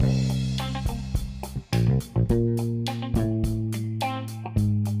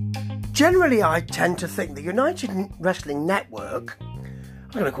Generally, I tend to think the United Wrestling Network, I'm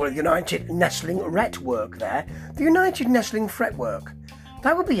going to call it the United Wrestling Retwork there, the United Wrestling Fretwork.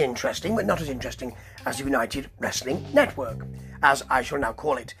 That would be interesting, but not as interesting as the United Wrestling Network, as I shall now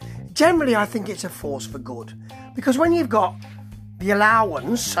call it. Generally, I think it's a force for good, because when you've got the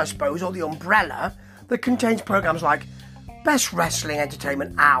allowance, I suppose, or the umbrella that contains programs like Best Wrestling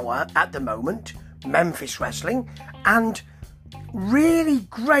Entertainment Hour at the moment, Memphis Wrestling, and really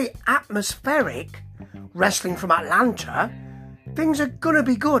great atmospheric wrestling from Atlanta, things are going to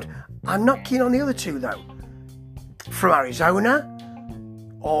be good. I'm not keen on the other two, though. From Arizona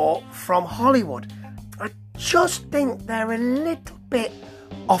or from Hollywood. I just think they're a little bit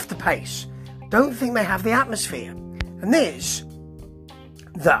off the pace. Don't think they have the atmosphere. And this,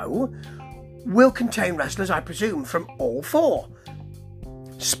 though, will contain wrestlers, I presume, from all four.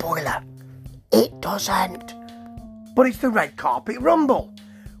 Spoiler, it doesn't. But it's the Red Carpet Rumble,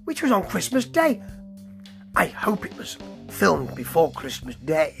 which was on Christmas Day. I hope it was filmed before Christmas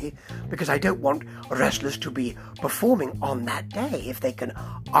Day, because I don't want wrestlers to be performing on that day if they can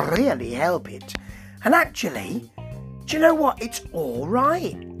really help it. And actually, do you know what? It's all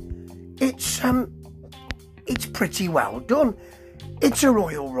right. It's pretty well done. It's a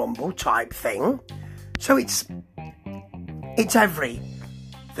Royal Rumble type thing, so it's every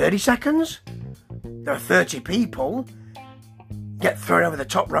 30 seconds. There are 30 people, get thrown over the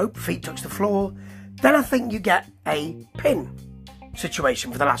top rope, feet touch the floor. Then I think you get a pin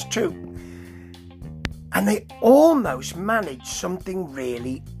situation for the last two. And they almost manage something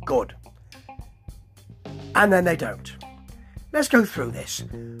really good. And then they don't. Let's go through this.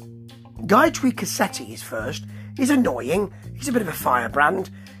 Guy Tricosetti is first. He's annoying. He's a bit of a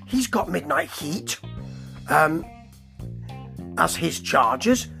firebrand. He's got Midnight Heat as his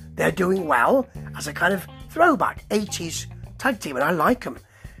chargers. They're doing well as a kind of throwback 80s tag team, and I like them.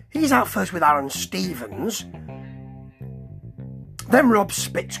 He's out first with Aaron Stevens. Then Rob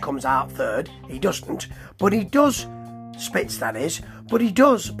Spitz comes out third. He doesn't, but he does, Spitz that is, but he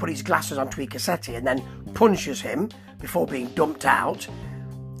does put his glasses on Tricosetti and then punches him before being dumped out.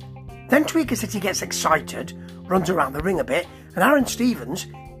 Then Tricosetti gets excited, runs around the ring a bit, and Aaron Stevens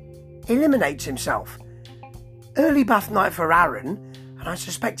eliminates himself. Early bath night for Aaron, and I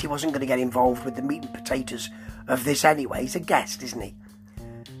suspect he wasn't going to get involved with the meat and potatoes of this anyway. He's a guest, isn't he?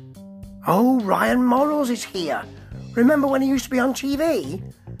 Oh, Ryan Morals is here. Remember when he used to be on TV?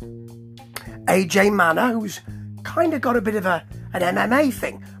 AJ Manor, who's kind of got a bit of an MMA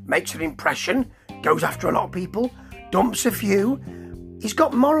thing, makes an impression, goes after a lot of people, dumps a few. He's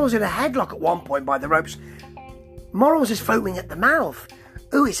got Morals in a headlock at one point by the ropes. Morals is foaming at the mouth.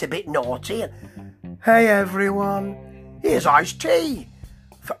 Ooh, it's a bit naughty. Hey everyone, here's iced tea.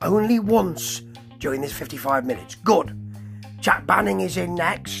 For only once during this 55 minutes. Good. Jack Banning is in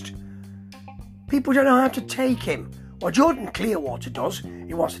next. People don't know how to take him. Well, Jordan Clearwater does.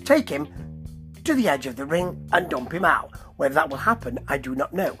 He wants to take him to the edge of the ring and dump him out. Whether that will happen, I do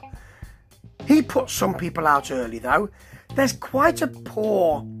not know. He puts some people out early, though. There's quite a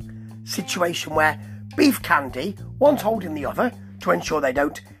poor situation where Beef Candy, one's holding the other to ensure they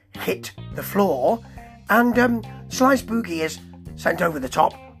don't hit the floor, and Slice Boogie is sent over the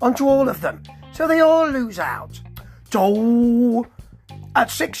top onto all of them. So they all lose out. So, at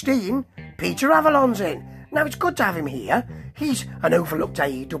 16, Peter Avalon's in. Now, it's good to have him here. He's an overlooked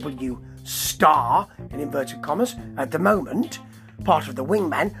AEW star, in inverted commas, at the moment, part of the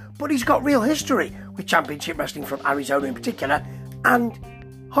Wingmen, but he's got real history with Championship Wrestling from Arizona in particular, and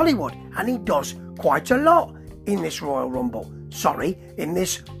Hollywood, and he does quite a lot in this Royal Rumble. Sorry, in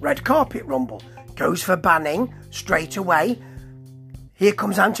this Red Carpet Rumble. Goes for Banning straight away. Here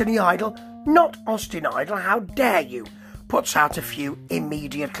comes Anthony Idol, not Austin Idol, how dare you. Puts out a few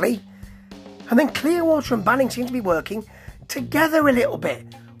immediately. And then Clearwater and Banning seem to be working together a little bit.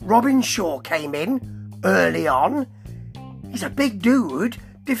 Robin Shaw came in early on. He's a big dude,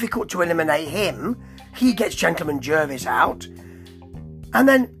 difficult to eliminate him. He gets Gentleman Jervis out. And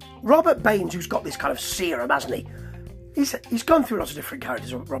then Robert Baines, who's got this kind of serum, hasn't he? He's gone through lots of different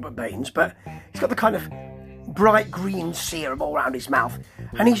characters, Robert Baines, but he's got the kind of bright green serum all around his mouth.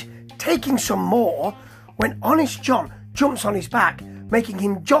 And he's taking some more when Honest John jumps on his back, making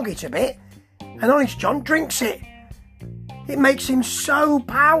him jog it a bit, and Honest John drinks it. It makes him so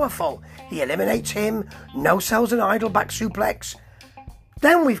powerful. He eliminates him, no-sells an idle back suplex.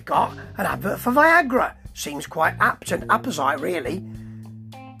 Then we've got an advert for Viagra. Seems quite apt and apposite, really.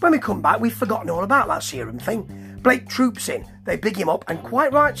 When we come back, we've forgotten all about that serum thing. Blake Troop's in. They big him up, and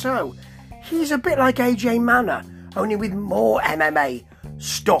quite right so. He's a bit like AJ Manor, only with more MMA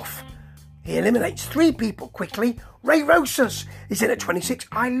stuff. He eliminates 3 people quickly. Ray Rosas is in at 26.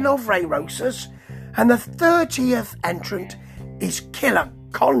 I love Ray Rosas. And the 30th entrant is Killer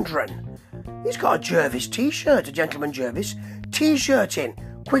Condren. He's got a Jervis t-shirt, a Gentleman Jervis t-shirt in.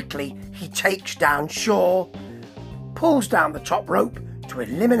 Quickly, he takes down Shaw, pulls down the top rope to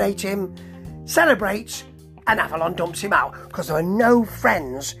eliminate him, celebrates, and Avalon dumps him out because there are no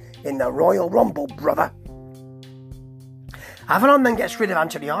friends in the Royal Rumble, brother. Avalon then gets rid of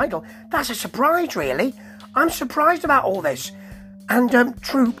Anthony Idol. That's a surprise, really. I'm surprised about all this. And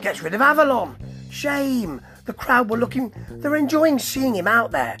Troop gets rid of Avalon. Shame. The crowd they're enjoying seeing him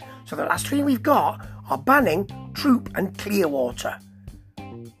out there. So the last 3 we've got are Banning, Troop, and Clearwater.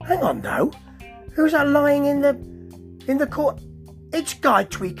 Hang on, though. Who's that lying in the court? It's Guy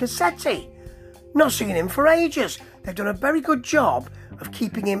Tweakacetti. Not seen him for ages. They've done a very good job of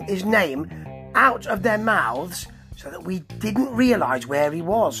keeping his name out of their mouths so that we didn't realise where he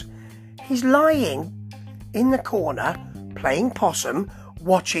was. He's lying in the corner, playing possum,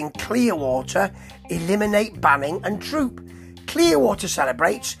 watching Clearwater eliminate Banning and Troop. Clearwater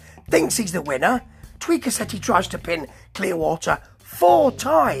celebrates, thinks he's the winner. Tweakacetti tries to pin Clearwater 4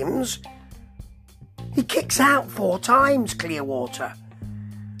 times. He kicks out 4 times, Clearwater.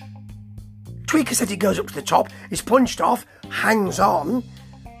 Tweakacetti goes up to the top, is punched off, hangs on,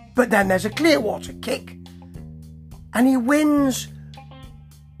 but then there's a Clearwater kick, and he wins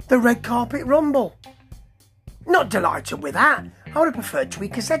the Red Carpet Rumble. Not delighted with that. I would have preferred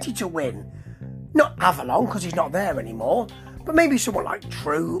Tweakacetti to win. Not Avalon, because he's not there anymore, but maybe someone like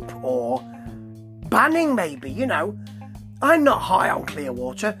Troop or Banning, maybe, you know. I'm not high on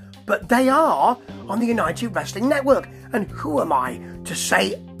Clearwater, but they are on the United Wrestling Network, and who am I to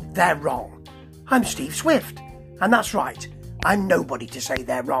say they're wrong? I'm Steve Swift, and that's right, I'm nobody to say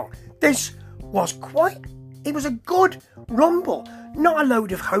they're wrong. This was it was a good Rumble. Not a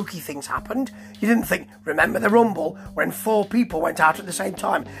load of hokey things happened. You didn't think, remember the Rumble when 4 people went out at the same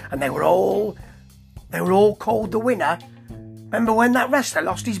time and they were all called the winner? Remember when that wrestler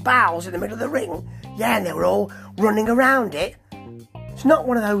lost his bowels in the middle of the ring? Yeah, and they were all running around it. It's not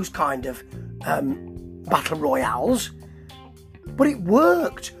one of those kind of battle royales, but it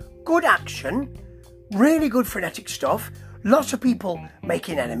worked. Good action, really good frenetic stuff, lots of people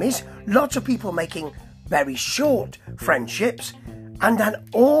making enemies, lots of people making very short friendships, and an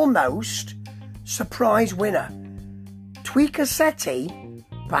almost surprise winner. Tweakacetti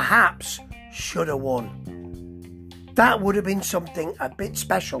perhaps should have won. That would have been something a bit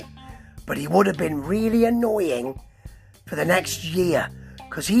special, but he would have been really annoying for the next year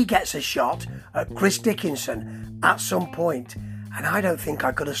because he gets a shot at Chris Dickinson at some point, and I don't think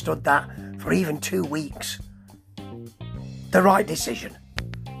I could have stood that for even 2 weeks. The right decision.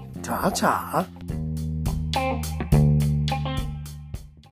 Ta-ta.